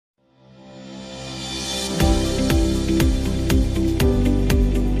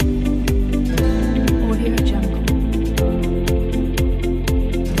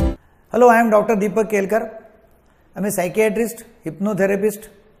Hello, I am Dr. Deepak Kelkar. I am a psychiatrist, hypnotherapist,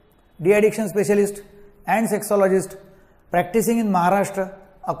 de-addiction specialist and sexologist practicing in Maharashtra,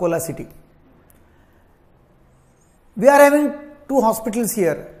 Akola city. We are having two hospitals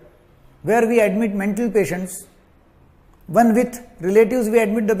here where we admit mental patients. One with relatives we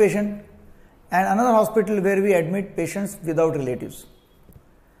admit the patient, and another hospital where we admit patients without relatives.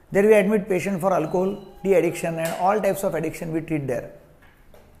 There we admit patients for alcohol, de-addiction and all types of addiction we treat there.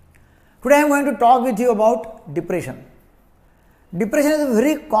 Today I am going to talk with you about depression. Depression is a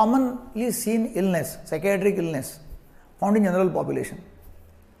very commonly seen illness, psychiatric illness found in general population.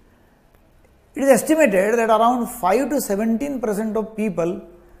 It is estimated that around 5 to 17% of people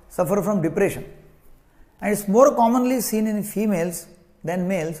suffer from depression, and it is more commonly seen in females than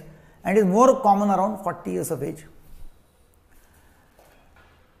males, and is more common around 40 years of age.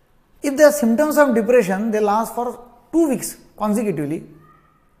 If the symptoms of depression they last for 2 weeks consecutively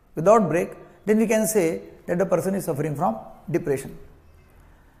without break, then we can say that the person is suffering from depression.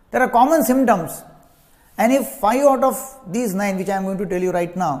 There are common symptoms, and if 5 out of these 9 which I am going to tell you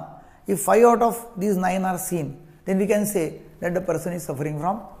right now, if 5 out of these 9 are seen, then we can say that the person is suffering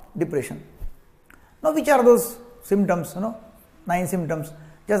from depression. Now which are those symptoms, 9 symptoms,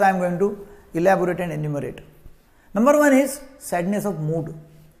 just I am going to elaborate and enumerate. Number 1 is sadness of mood.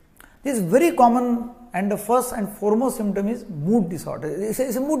 This is very common, and the first and foremost symptom is mood disorder. It's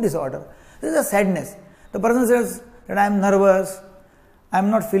a mood disorder. This is a sadness. The person says that I am nervous, I am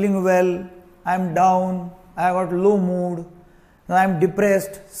not feeling well, I am down, I have got low mood, I am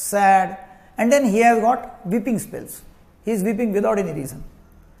depressed, sad, and then he has got weeping spells. He is weeping without any reason.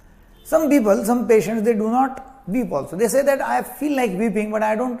 Some people, some patients, they do not weep also. They say that I feel like weeping, but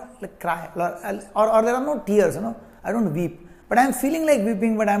I don't cry, or there are no tears, I don't weep. But I am feeling like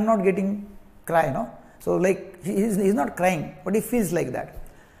weeping, but I am not getting cry, So like he is not crying, but he feels like that.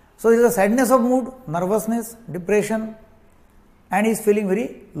 So there is a sadness of mood, nervousness, depression, and he is feeling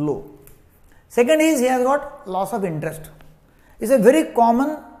very low. Second is he has got loss of interest. It's a very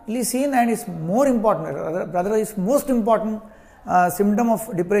commonly seen and is more important, rather is most important symptom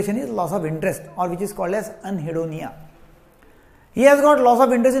of depression is loss of interest, or which is called as anhedonia. He has got loss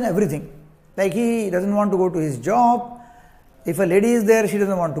of interest in everything. Like he doesn't want to go to his job. If a lady is there, she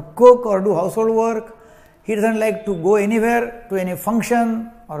doesn't want to cook or do household work. He doesn't like to go anywhere, to any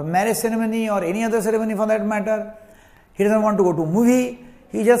function or marriage ceremony or any other ceremony for that matter. He doesn't want to go to movie.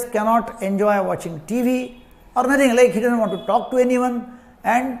 He just cannot enjoy watching TV or nothing. Like he doesn't want to talk to anyone,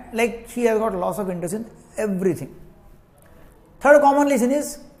 and like he has got loss of interest in everything. Third commonly seen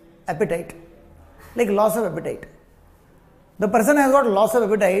is appetite, like loss of appetite. The person has got loss of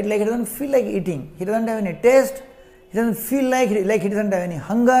appetite, like he doesn't feel like eating. He doesn't have any taste. He doesn't feel like he doesn't have any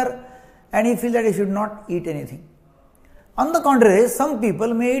hunger, and he feels that he should not eat anything. On the contrary, some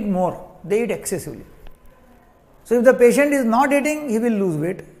people may eat more, they eat excessively. So if the patient is not eating, he will lose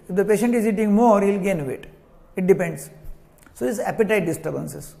weight. If the patient is eating more, he will gain weight. It depends. So this is appetite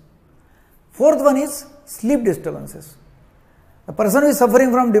disturbances. Fourth one is sleep disturbances. The person who is suffering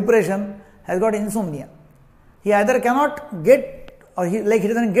from depression has got insomnia. He either cannot get, or he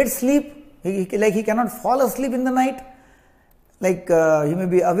doesn't get sleep. He cannot fall asleep in the night, like he may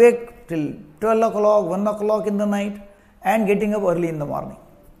be awake till 12 o'clock, 1 o'clock in the night and getting up early in the morning.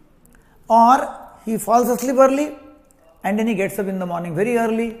 Or he falls asleep early and then he gets up in the morning very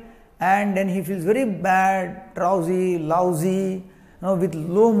early, and then he feels very bad, drowsy, lousy, with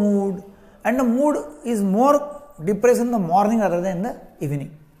low mood, and the mood is more depressed in the morning rather than in the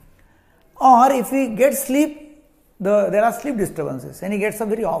evening. Or if he gets sleep, there are sleep disturbances, and he gets up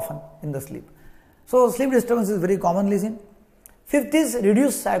very often in the sleep. So sleep disturbance is very commonly seen. Fifth is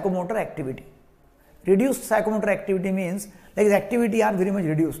reduced psychomotor activity. Reduced psychomotor activity means like his activity are very much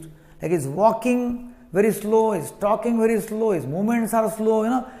reduced. Like he's walking very slow, he's talking very slow, his movements are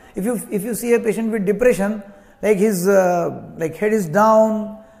slow. If you see a patient with depression, like his head is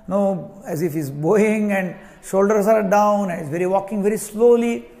down, as if he's bowing, and shoulders are down, and he's walking very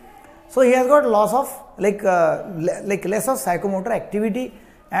slowly. So he has got loss of less of psychomotor activity,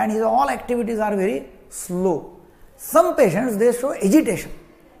 and his all activities are very slow. Some patients, they show agitation,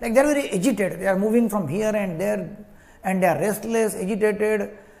 like they are very agitated. They are moving from here and there, and they are restless,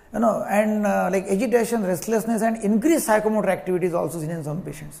 agitated, and like agitation, restlessness, and increased psychomotor activity is also seen in some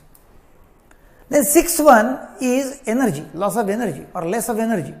patients. Then sixth one is energy, loss of energy or less of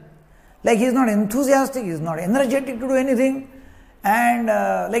energy. Like he is not enthusiastic, he is not energetic to do anything, and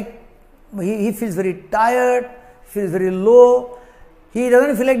he feels very tired, feels very low, he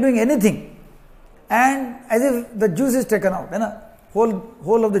doesn't feel like doing anything, and as if the juice is taken out,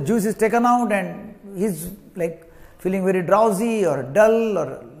 whole of the juice is taken out, and he's like feeling very drowsy or dull or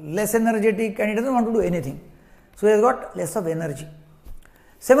less energetic, and he doesn't want to do anything. So he has got less of energy.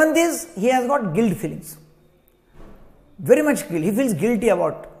 7th is he has got guilt feelings. Very much guilt. He feels guilty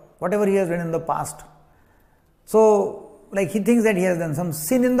about whatever he has done in the past. So like he thinks that he has done some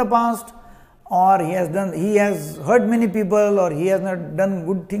sin in the past, or he has hurt many people, or he has not done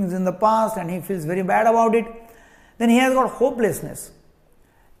good things in the past and he feels very bad about it. Then he has got hopelessness.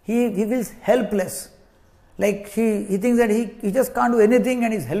 He feels helpless. Like he thinks that he just can't do anything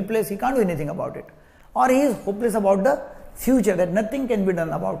and is helpless, he can't do anything about it. Or he is hopeless about the future, that nothing can be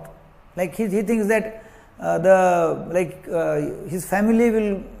done about. Like he thinks that his family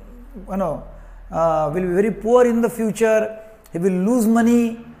will be very poor in the future, he will lose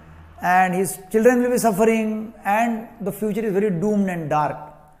money and his children will be suffering, and the future is very doomed and dark.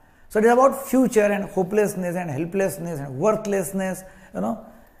 So it is about future and hopelessness and helplessness and worthlessness,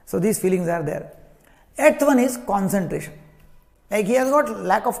 So these feelings are there. 8th one is concentration. Like he has got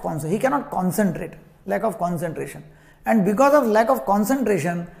lack of concentration. He cannot concentrate. Lack of concentration. And because of lack of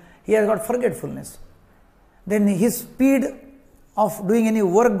concentration, he has got forgetfulness. Then his speed of doing any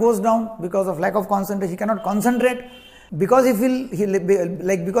work goes down because of lack of concentration. He cannot concentrate. Because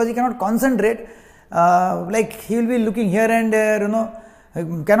because he cannot concentrate, he will be looking here and there,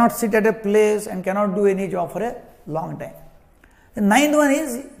 cannot sit at a place and cannot do any job for a long time. The 9th one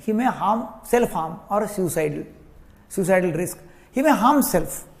is he may self-harm or suicidal risk. He may harm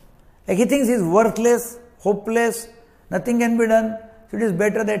self. Like he thinks he is worthless, hopeless, nothing can be done. So it is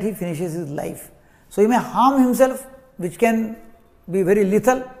better that he finishes his life. So he may harm himself, which can be very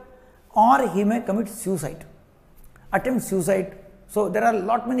lethal, or he may commit suicide, attempt suicide. So there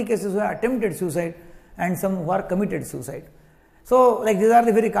are many cases who have attempted suicide and some who are committed suicide. So these are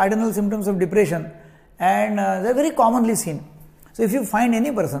the very cardinal symptoms of depression, and they are very commonly seen. So if you find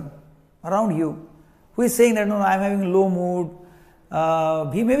any person around you who is saying that no, I am having low mood,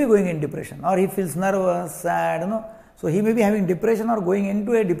 he may be going in depression, or he feels nervous, sad, so he may be having depression or going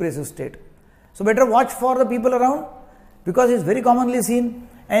into a depressive state. So better watch for the people around, because it is very commonly seen.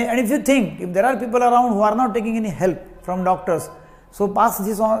 And if you think, if there are people around who are not taking any help from doctors, so pass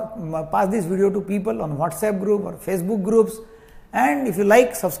this video to people on WhatsApp group or Facebook groups. And if you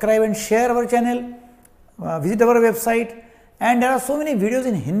like, subscribe and share our channel, visit our website. And there are so many videos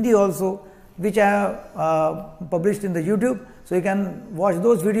in Hindi also, which I have published in the YouTube. So you can watch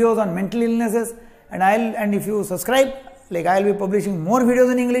those videos on mental illnesses. And if you subscribe, I will be publishing more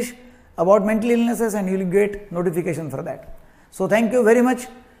videos in English about mental illnesses, and you will get notification for that. So thank you very much.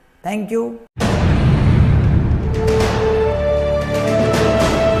 Thank you.